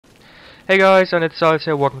Hey guys, undead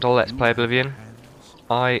here, welcome to Let's Play Oblivion.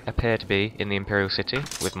 I appear to be in the Imperial City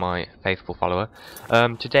with my faithful follower.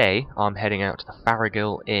 Today I'm heading out to the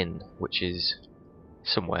Farragill Inn, which is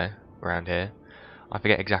somewhere around here. I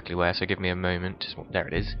forget exactly where, so give me a moment. There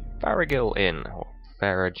it is. Farragill Inn, or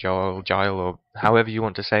Farragill, or however you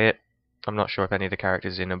want to say it. I'm not sure if any of the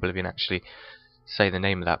characters in Oblivion actually say the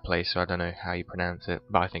name of that place, so I don't know how you pronounce it,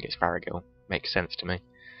 but I think it's Farragill. Makes sense to me.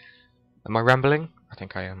 Am I rambling? I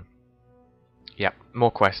think I am. Yep,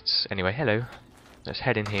 more quests. Anyway, hello. Let's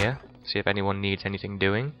head in here, see if anyone needs anything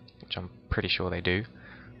doing, which I'm pretty sure they do,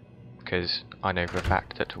 because I know for a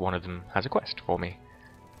fact that one of them has a quest for me.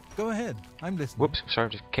 Go ahead, I'm listening. Whoops, sorry,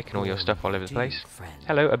 I'm just kicking all your stuff all over the place. Friend.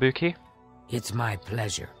 Hello, Ibuki. It's my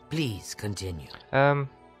pleasure. Please continue. You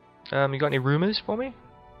got any rumours for me?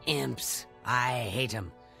 Imps. I hate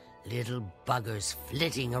 'em. Little buggers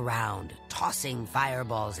flitting around, tossing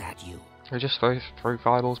fireballs at you. Or just throw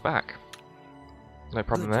fireballs back. No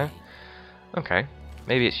problem Good there. day. Okay,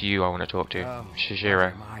 maybe it's you I want to talk to, Shijiro.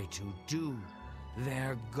 What am I to do?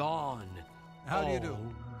 They're gone. How do you do?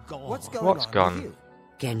 Gone. What's going What's on gone? with you?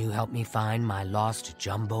 Can you help me find my lost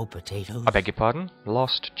jumbo potatoes? I beg your pardon?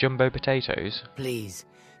 Lost jumbo potatoes? Please,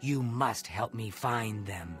 you must help me find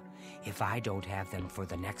them. If I don't have them for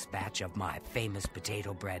the next batch of my famous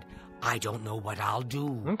potato bread, I don't know what I'll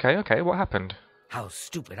do. Okay, what happened? How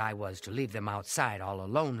stupid I was to leave them outside all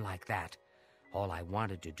alone like that. All I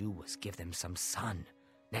wanted to do was give them some sun.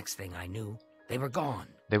 Next thing I knew, they were gone.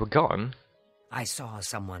 They were gone? I saw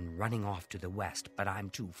someone running off to the west, but I'm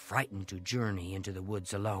too frightened to journey into the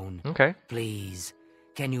woods alone. Okay. Please,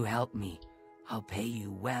 can you help me? I'll pay you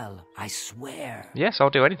well, I swear. Yes, I'll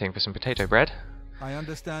do anything for some potato bread. I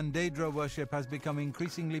understand Daedra worship has become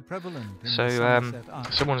increasingly prevalent in So, the Somerset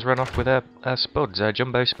Isles. someone's run off with a spuds,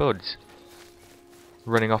 jumbo spuds.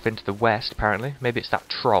 Running off into the west, apparently. Maybe it's that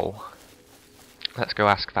troll. Let's go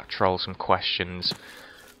ask that troll some questions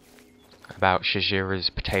about Shijiro's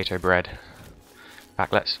potato bread. In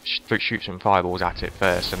fact, let's shoot some fireballs at it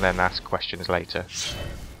first, and then ask questions later.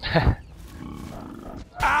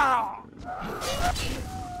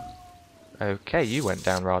 Okay, you went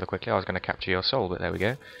down rather quickly. I was going to capture your soul, but there we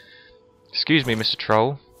go. Excuse me, Mr.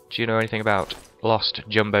 Troll. Do you know anything about lost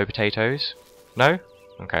jumbo potatoes? No?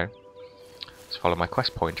 Okay. Let's follow my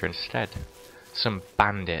quest pointer instead. Some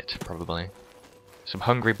bandit, probably. Some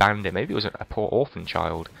hungry bandit. Maybe it was a poor orphan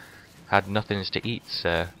child. Had nothing to eat,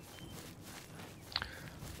 sir.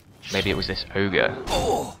 Maybe it was this ogre.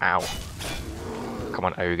 Ow. Come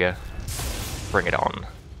on, ogre. Bring it on.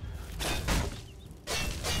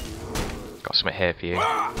 Got something here for you.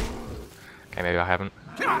 Okay, maybe I haven't.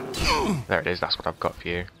 There it is, that's what I've got for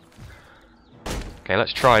you. Okay,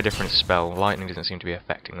 let's try a different spell. Lightning doesn't seem to be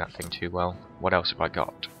affecting that thing too well. What else have I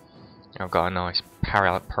got? I've got a nice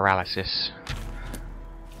paralysis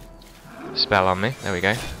spell on me. There we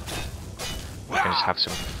go. I can just have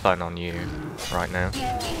some fun on you right now.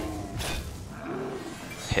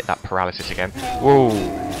 Hit that paralysis again. Whoa!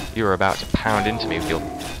 You were about to pound into me with your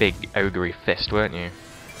big ogre fist, weren't you?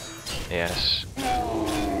 Yes.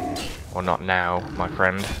 Or not now, my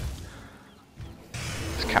friend.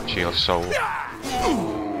 Let's capture your soul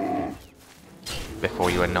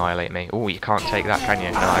before you annihilate me. Oh, you can't take that, can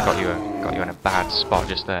you? No, I got you in a bad spot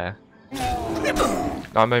just there.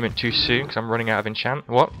 Not a moment too soon, because I'm running out of enchant.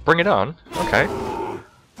 What? Bring it on? Okay.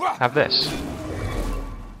 Have this.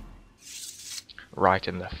 Right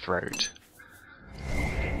in the throat.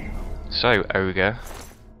 So, ogre,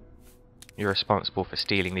 you're responsible for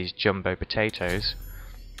stealing these jumbo potatoes.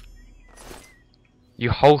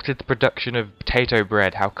 You halted the production of potato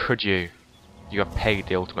bread. How could you? You have paid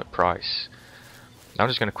the ultimate price. I'm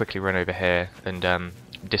just going to quickly run over here and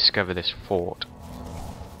discover this fort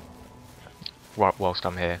whilst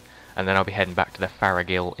I'm here, and then I'll be heading back to the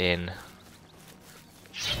Farragill Inn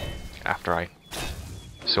after I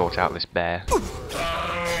sort out this bear.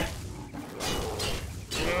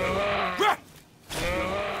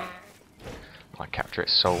 I capture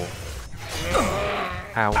its soul.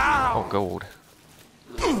 Ow. Oh, gold.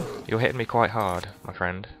 You're hitting me quite hard, my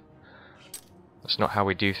friend. That's not how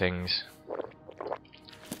we do things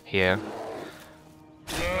here.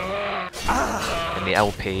 In the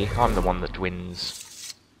LP, I'm the one that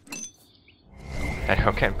wins. Anyway,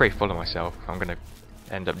 I'm getting pretty full of myself. I'm going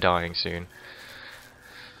to end up dying soon.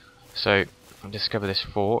 So, discover this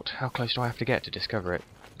fort. How close do I have to get to discover it?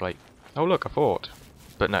 Like, oh look, a fort.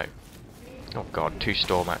 But no. Oh god, 2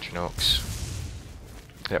 storm atronachs.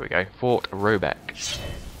 There we go. Fort Robeck.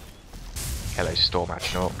 Hello, storm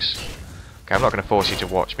atronachs. Okay, I'm not going to force you to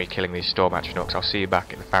watch me killing these storm atronachs. I'll see you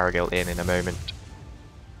back at the Farragill Inn in a moment.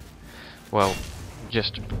 Well,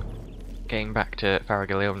 just getting back to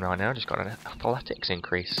Farragut right now. Just got an athletics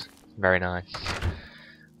increase. Very nice.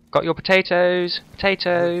 Got your potatoes!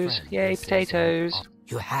 Potatoes! Friend, Yay, this is potatoes!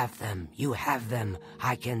 You have them. You have them.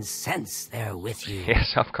 I can sense they're with you.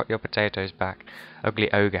 Yes, I've got your potatoes back.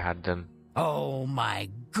 Ugly Ogre had them. Oh my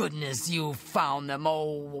goodness, you found them.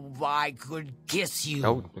 Oh, I could kiss you.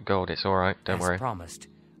 Oh, God, it's alright. Don't worry. As promised,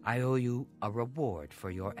 I owe you a reward for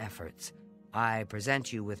your efforts. I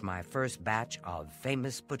present you with my first batch of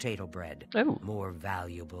famous potato bread. Oh. More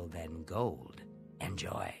valuable than gold.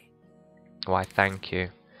 Enjoy. Why, thank you.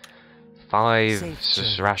 5 Safe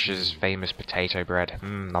Srash's famous potato bread.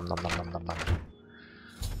 Nom nom nom nom nom nom.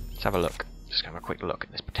 Let's have a look. Just have a quick look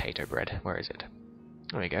at this potato bread. Where is it?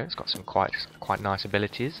 There we go. It's got some quite nice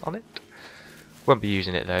abilities on it. Won't be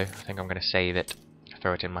using it though. I think I'm going to save it.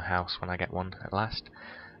 Throw it in my house when I get one at last.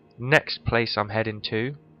 Next place I'm heading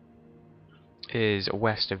to is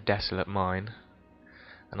west of Desolate Mine,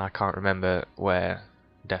 and I can't remember where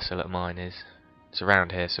Desolate Mine is. It's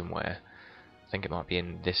around here somewhere. I think it might be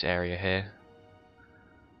in this area here.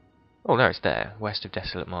 Oh no, it's there, west of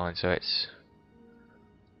Desolate Mine, so it's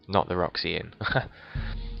not the Roxy Inn. So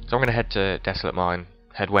I'm going to head to Desolate Mine,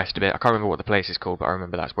 head west a bit. I can't remember what the place is called, but I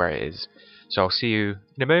remember that's where it is. So I'll see you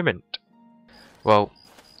in a moment. Well,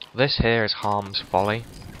 this here is Harm's Folly.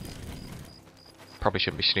 Probably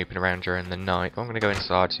shouldn't be snooping around during the night, but I'm going to go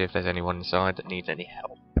inside, see if there's anyone inside that needs any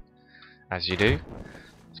help. As you do.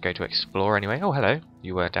 Let's go to explore anyway. Oh, hello.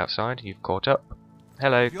 You weren't outside. You've caught up.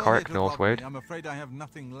 Hello, If you're Corrick here to rob me, Northwood. I'm afraid I have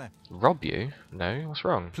nothing left. Rob you? No, what's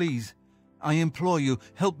wrong? Please, I implore you,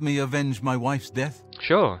 help me avenge my wife's death.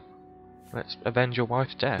 Sure. Let's avenge your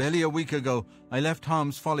wife's death. Barely a week ago, I left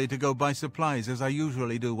Harm's Folly to go buy supplies as I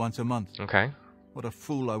usually do once a month. Okay. What a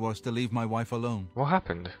fool I was to leave my wife alone. What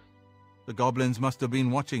happened? The goblins must have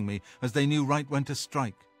been watching me, as they knew right when to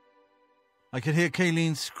strike. I could hear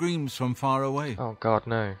Kayleen's screams from far away. Oh God,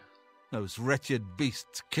 no. Those wretched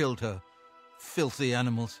beasts killed her. Filthy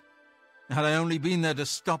animals. Had I only been there to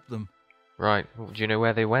stop them. Right. Well, do you know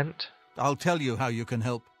where they went? I'll tell you how you can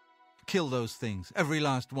help. Kill those things, every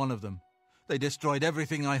last one of them. They destroyed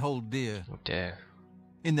everything I hold dear. Oh dear.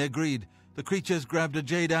 In their greed, the creatures grabbed a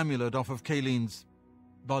jade amulet off of Kayleen's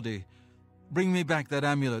body. Bring me back that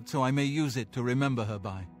amulet so I may use it to remember her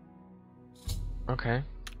by. Okay.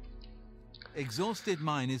 Exhausted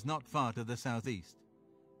Mine is not far to the southeast.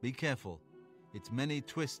 Be careful. Its many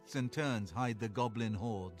twists and turns hide the goblin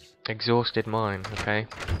hordes. Exhausted Mine. Okay.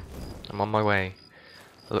 I'm on my way.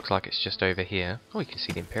 It looks like it's just over here. Oh, you can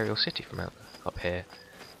see the Imperial City from up here.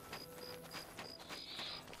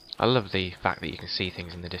 I love the fact that you can see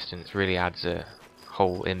things in the distance. Really adds a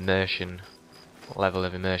whole level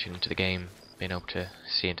of immersion to the game. Being able to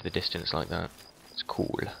see into the distance like that. It's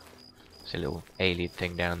cool. There's a little alien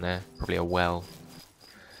thing down there. Probably a well.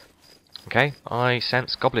 Okay, I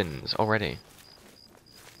sense goblins already.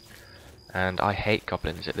 And I hate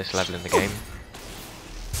goblins at this level in the game.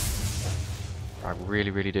 I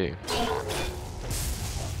really, really do.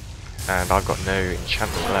 And I've got no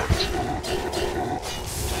enchantment left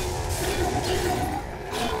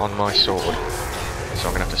on my sword. So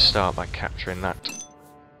I'm going to have to start by capturing that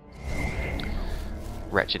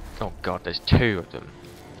wretched... Oh God, there's 2 of them.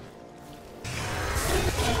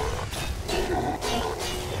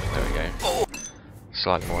 There we go.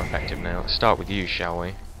 Slightly more effective now. Let's start with you, shall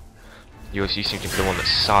we? You seem to be the one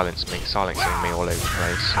that's silencing me all over the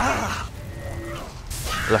place.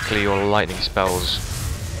 Luckily your lightning spells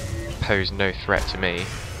pose no threat to me.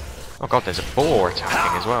 Oh God, there's a boar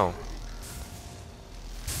attacking as well.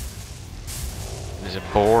 There's a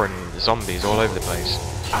boar and zombies all over the place.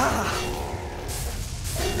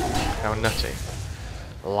 How nutty.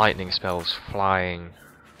 Lightning spells flying.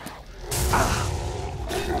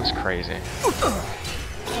 That's crazy.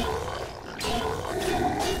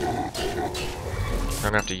 I'm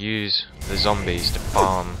gonna have to use the zombies to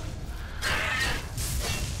farm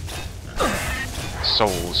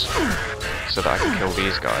souls so that I can kill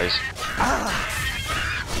these guys.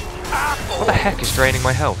 What the heck is draining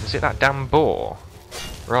my health? Is it that damn boar?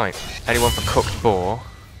 Right, anyone for cooked boar?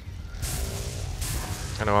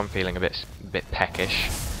 I know I'm feeling a bit peckish.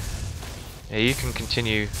 Yeah, you can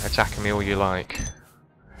continue attacking me all you like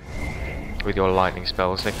with your lightning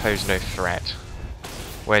spells. They pose no threat.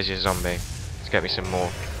 Where's your zombie? Let's get me some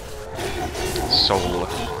more soul.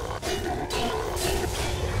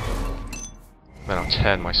 Then I'll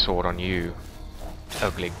turn my sword on you,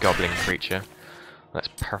 ugly goblin creature. Let's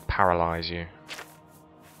paralyze you.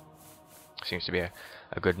 Seems to be a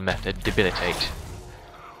good method. Debilitate.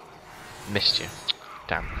 Missed you.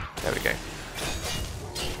 Damn. There we go.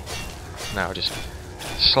 Now just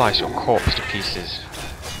slice your corpse to pieces.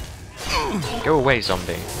 Go away,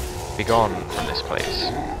 zombie. Be gone from this place.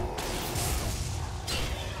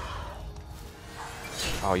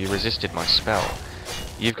 Oh, you resisted my spell.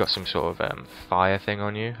 You've got some sort of fire thing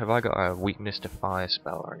on you. Have I got a weakness to fire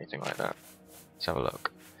spell or anything like that? Let's have a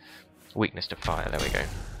look. Weakness to fire, there we go.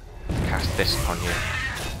 Cast this upon you.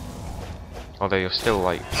 Although you're still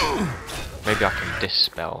like... Maybe I can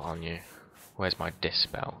dispel on you. Where's my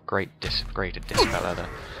dispel? Greater dispeller there.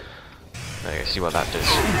 There you go, see what that does.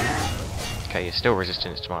 Okay, you're still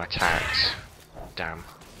resistant to my attacks. Damn.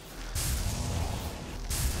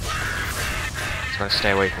 Just gotta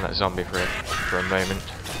stay away from that zombie for a moment.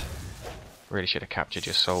 Really should have captured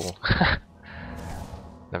your soul.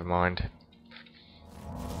 Never mind.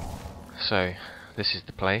 So, this is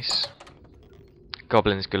the place.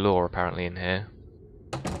 Goblins galore apparently in here.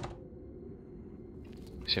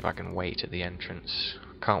 See if I can wait at the entrance.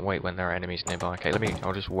 Can't wait when there are enemies nearby. Okay,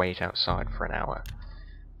 I'll just wait outside for an hour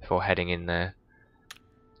before heading in there.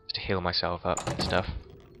 Just to heal myself up and stuff.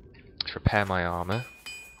 Let's repair my armour.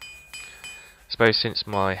 I suppose since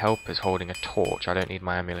my helper's holding a torch, I don't need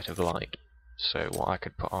my amulet of light. So what I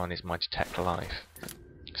could put on is my detect life.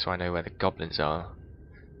 So I know where the goblins are.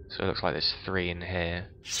 So it looks like there's 3 in here.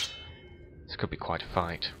 This could be quite a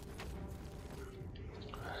fight.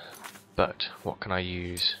 But what can I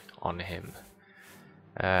use on him?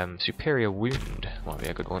 Superior wound might be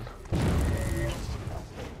a good one.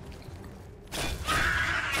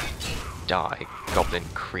 Die, goblin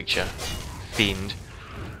creature. Fiend.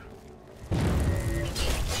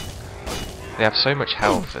 They have so much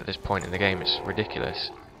health at this point in the game, it's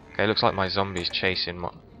ridiculous. Okay, looks like my zombie's chasing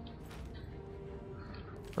what...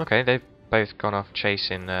 Okay, they've both gone off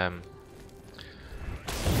chasing that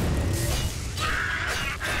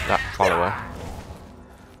follower,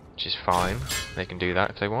 which is fine. They can do that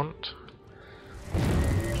if they want.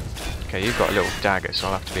 Okay, you've got a little dagger, so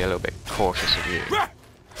I'll have to be a little bit cautious of you.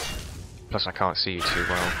 Plus, I can't see you too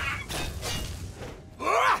well.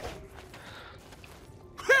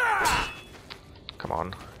 Come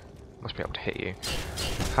on, must be able to hit you.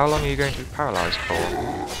 How long are you going to be paralysed for?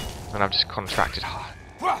 And I've just contracted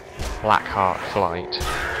Black Heart Flight.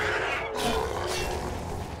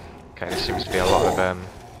 Okay, there seems to be a lot of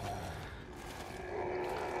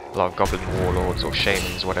goblin warlords or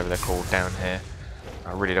shamans, whatever they're called, down here.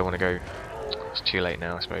 I really don't want to go. It's too late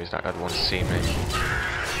now, I suppose. That other one's seen me.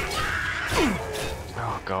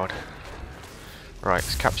 Oh god. Right,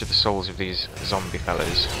 let's capture the souls of these zombie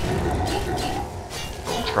fellas.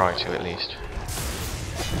 Or try to, at least.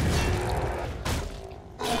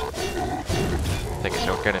 I think it's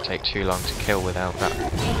not going to take too long to kill without that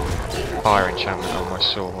fire enchantment on my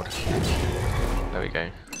sword. There we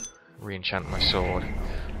go. Re-enchant my sword.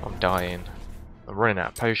 I'm dying. I'm running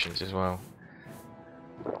out of potions as well.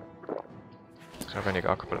 So I've only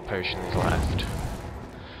got a couple of potions left.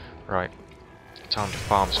 Right. Time to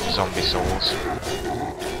farm some zombie souls.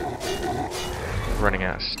 Running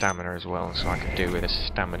out of stamina as well, so I can do with a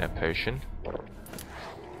stamina potion.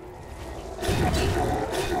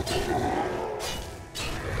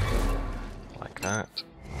 Like that.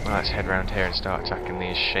 Well, let's head round here and start attacking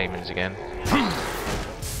these shamans again.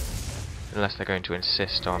 Unless they're going to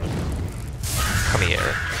insist on... Come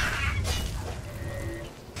here.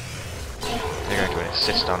 They're going to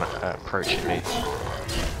insist on approaching me.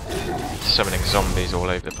 Summoning zombies all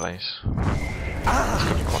over the place. This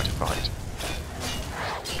could be quite a fight.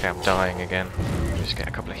 Okay, I'm dying again. Just get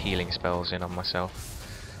a couple of healing spells in on myself.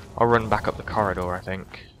 I'll run back up the corridor, I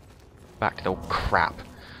think. Back to the... Oh, crap.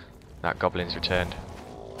 That goblin's returned.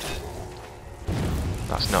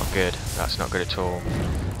 That's not good. That's not good at all.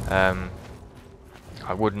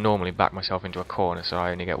 I would normally back myself into a corner so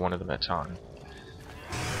I only get one of them at a time.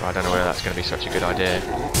 But I don't know whether that's going to be such a good idea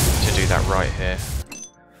to do that right here.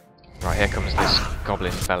 Right, here comes this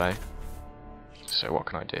goblin fellow. So what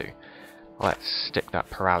can I do? Let's stick that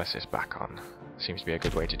paralysis back on. Seems to be a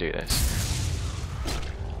good way to do this.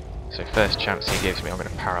 So first chance he gives me, I'm going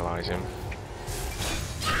to paralyse him.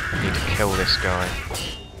 I need to kill this guy.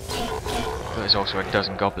 But there's also a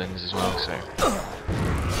dozen goblins as well, so...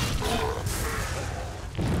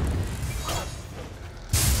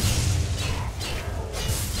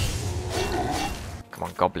 Come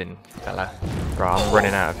on, goblin fella. Right, I'm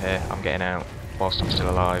running out of here. I'm getting out whilst I'm still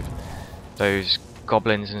alive. Those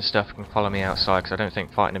goblins and stuff can follow me outside, because I don't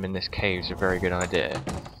think fighting them in this cave is a very good idea.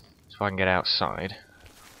 So if I can get outside,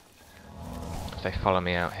 if they follow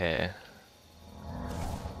me out here.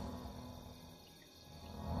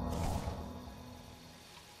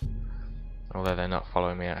 Although they're not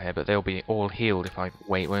following me out here, but they'll be all healed if I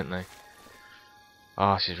wait, won't they?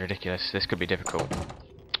 Oh, this is ridiculous. This could be difficult.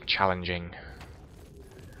 Challenging.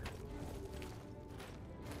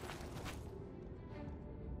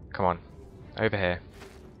 Come on. Over here.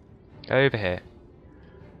 Over here.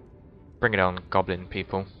 Bring it on, goblin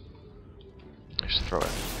people. Just throw a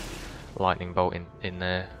lightning bolt in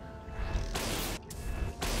there.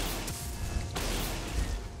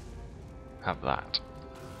 Have that.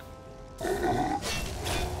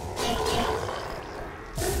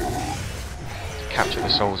 Capture the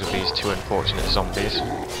souls of these two unfortunate zombies.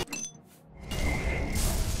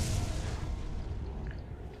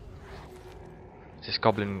 Is this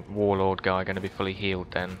goblin warlord guy going to be fully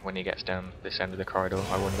healed then when he gets down this end of the corridor,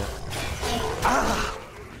 I wonder?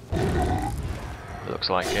 Looks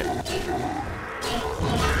like it.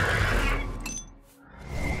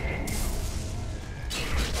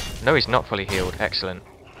 No, he's not fully healed. Excellent.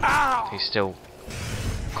 He's still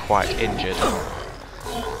quite injured.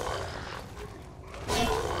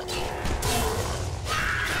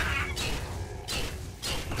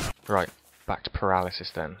 Right, back to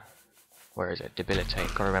paralysis then. Where is it? Debilitate.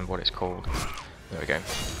 Gotta remember what it's called. There we go.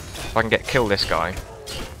 If I can kill this guy,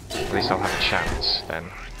 at least I'll have a chance then.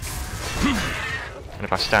 And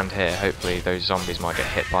if I stand here, hopefully those zombies might get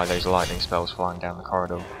hit by those lightning spells flying down the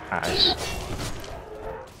corridor at us.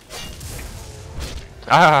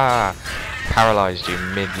 Ah! Paralysed you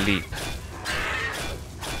mid-leap.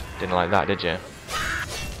 Didn't like that, did you?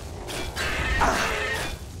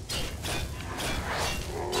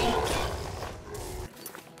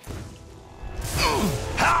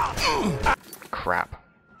 Crap.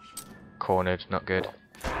 Cornered, not good.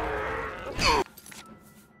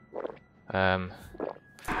 Oh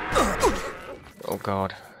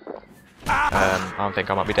god. I think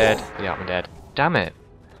I might be dead. Yeah, I'm dead. Damn it.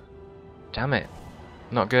 Damn it.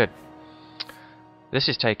 Not good. This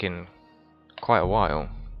is taking quite a while.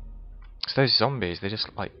 It's those zombies, they just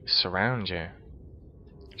like surround you.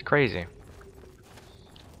 It's crazy.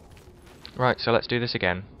 Right, so let's do this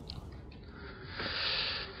again.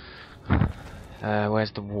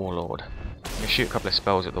 Where's the warlord? I'm gonna shoot a couple of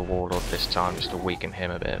spells at the warlord this time just to weaken him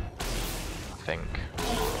a bit, I think.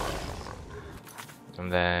 And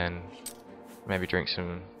then maybe drink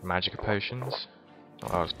some magic potions. Oh,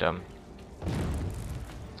 that was dumb.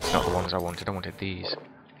 It's not the ones I wanted these.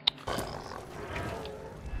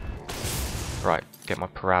 Right, get my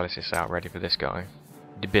paralysis out ready for this guy.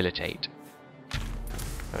 Debilitate.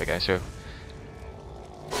 There we go, so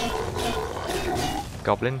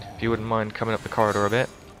goblin, if you wouldn't mind coming up the corridor a bit.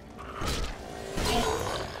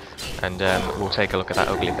 And we'll take a look at that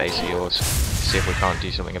ugly face of yours, see if we can't do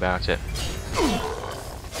something about it.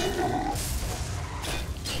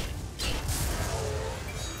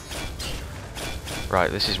 Right,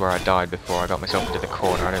 this is where I died before I got myself into the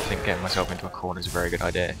corner. I don't think getting myself into a corner is a very good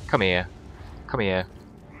idea. Come here. Come here.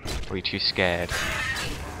 Or are you too scared?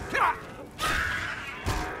 Let's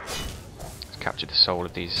capture the soul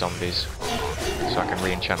of these zombies so I can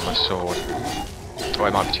re-enchant my sword. Oh,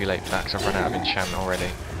 it might be too late for that because I've run out of enchantment already.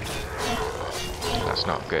 That's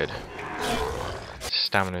not good.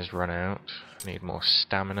 Stamina's run out. Need more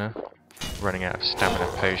stamina. Running out of stamina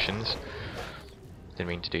potions. Didn't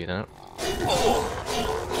mean to do that.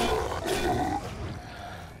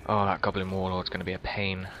 Oh, that goblin warlord's going to be a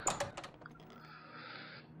pain.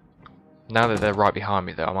 Now that they're right behind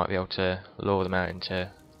me though, I might be able to lure them out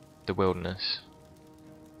into the wilderness.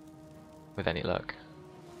 With any luck.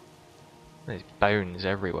 There's bones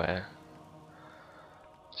everywhere.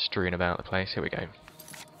 Strewn about the place. Here we go.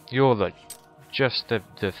 You're just the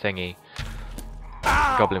thingy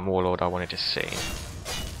goblin warlord I wanted to see.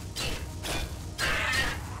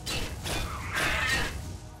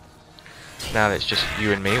 Now that it's just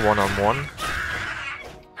you and me, one-on-one.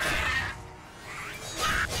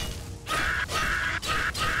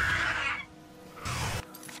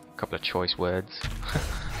 Couple of choice words.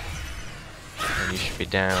 And you should be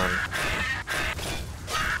down.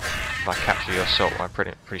 If I capture your soul, I'm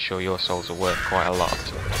pretty sure your souls are worth quite a lot.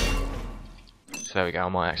 So there we go, I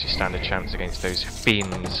might actually stand a chance against those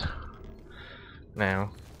fiends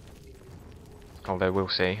now. Although we'll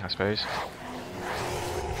see, I suppose.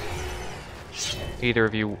 Either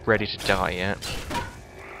of you ready to die yet?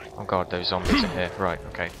 Oh god, those zombies are here. Right,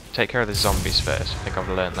 okay. Take care of the zombies first. I think I've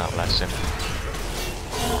learned that lesson.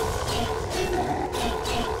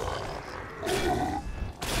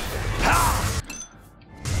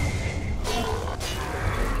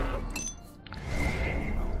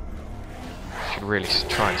 Should really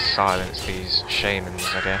try and silence these shamans,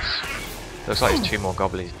 I guess. Looks like there's two more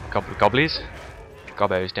gobbos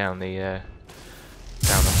down the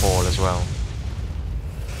hall as well.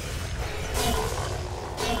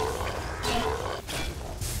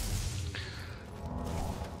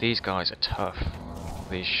 These guys are tough,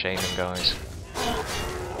 these shaman guys.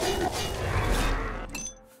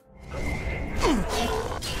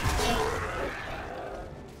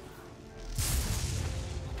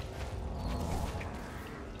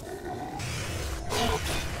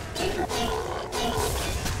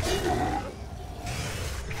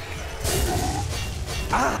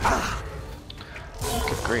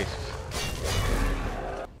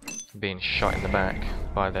 being shot in the back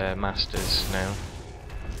by their masters now.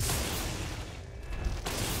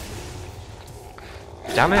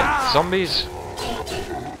 Damn it! Zombies!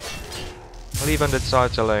 Leave undead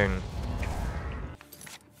sides alone.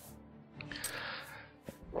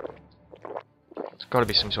 There's got to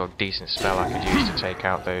be some sort of decent spell I could use to take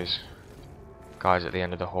out those guys at the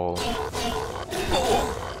end of the hall.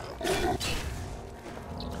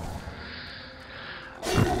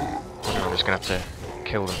 I'm just gonna have to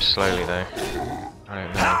kill them slowly though. I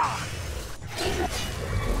don't know.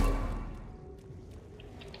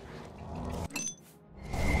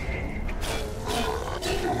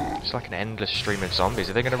 It's like an endless stream of zombies.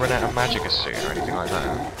 Are they gonna run out of magicka soon or anything like that?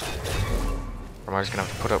 Or am I just gonna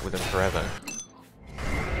have to put up with them forever?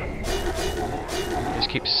 Just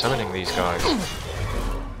keep summoning these guys.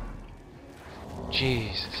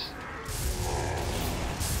 Jesus.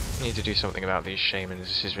 I need to do something about these shamans.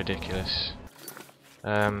 This is ridiculous.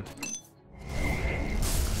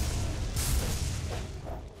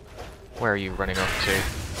 Where are you running off to?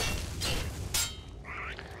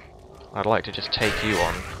 I'd like to just take you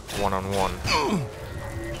on, one-on-one.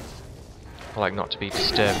 I like not to be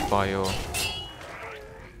disturbed by your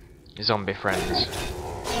zombie friends.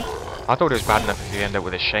 I thought it was bad enough if you end up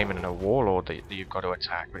with a shaman and a warlord that you've got to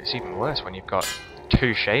attack, but it's even worse when you've got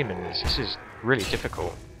 2 shamans. This is really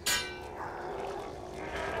difficult.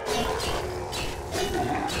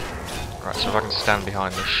 Right, so if I can stand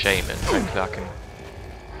behind this shaman, hopefully I can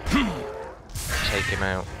take him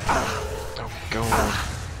out. Oh god.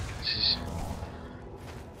 This is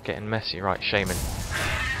getting messy. Right, shaman.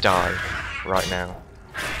 Die. Right now.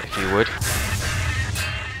 If you would.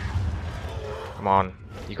 Come on.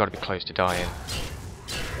 You gotta be close to dying.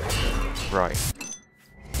 Right.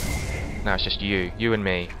 Now it's just you. You and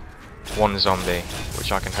me. 1 zombie,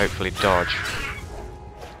 which I can hopefully dodge.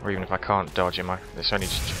 Or even if I can't dodge him, there's only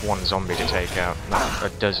just 1 zombie to take out, not a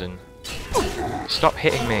dozen. Stop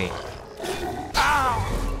hitting me!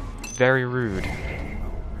 Very rude.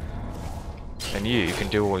 And you can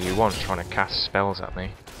do all you want trying to cast spells at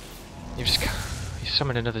me. You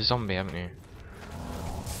summoned another zombie, haven't you?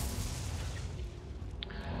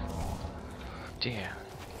 Dear.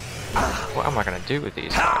 What am I going to do with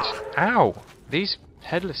these guys? Ow! These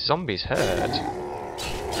headless zombies hurt.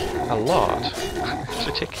 A lot. It's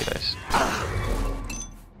ridiculous.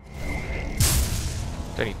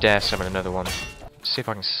 Don't you dare summon another one. Let's see if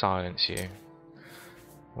I can silence you.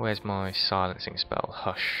 Where's my silencing spell?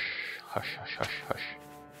 Hush. Hush, hush, hush, hush.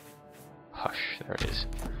 Hush, there it is.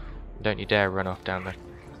 Don't you dare run off down there.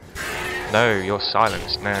 No, you're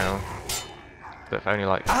silenced now. But for only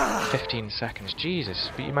like 15 seconds. Jesus,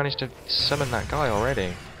 but you managed to summon that guy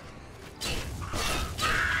already.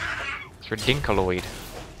 It's ridiculoid.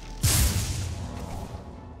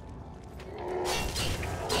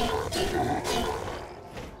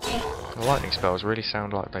 The lightning spells really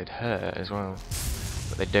sound like they'd hurt as well,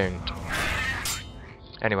 but they don't.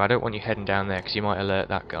 Anyway, I don't want you heading down there because you might alert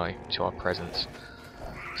that guy to our presence.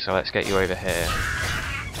 So let's get you over here.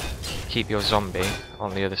 Keep your zombie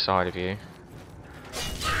on the other side of you.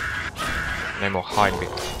 No more hide and be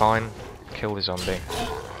fine. Kill the zombie.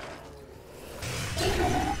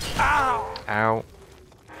 Ow.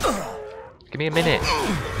 Give me a minute,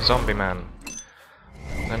 zombie man.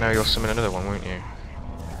 I know you'll summon another one, won't you?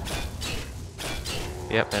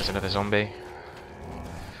 Yep, there's another zombie.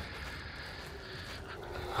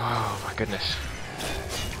 Oh my goodness.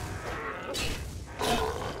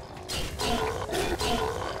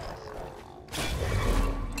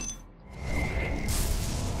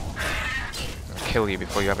 I'll kill you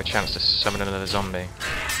before you have a chance to summon another zombie.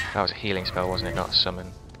 That was a healing spell, wasn't it? Not a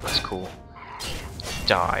summon. That's cool.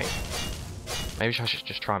 Die. Maybe I should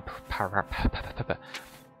just try and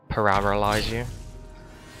paralyze you.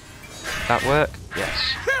 That work?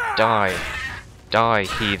 Yes. Die. Die,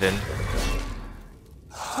 heathen.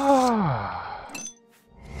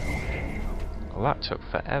 Well, that took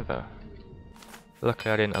forever.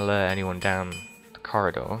 Luckily I didn't alert anyone down the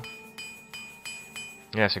corridor.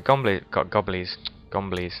 Yeah, so gomblies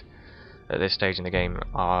at this stage in the game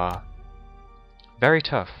are very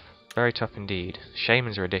tough. Very tough indeed.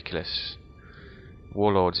 Shamans are ridiculous.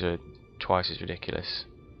 Warlords are twice as ridiculous.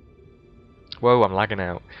 Whoa, I'm lagging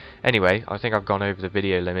out. Anyway, I think I've gone over the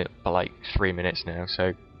video limit by like 3 minutes now,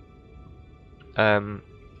 so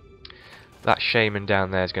that shaman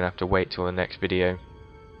down there is going to have to wait till the next video.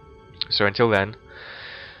 So until then,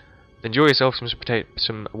 enjoy yourself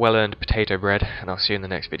some well-earned potato bread, and I'll see you in the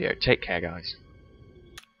next video. Take care, guys.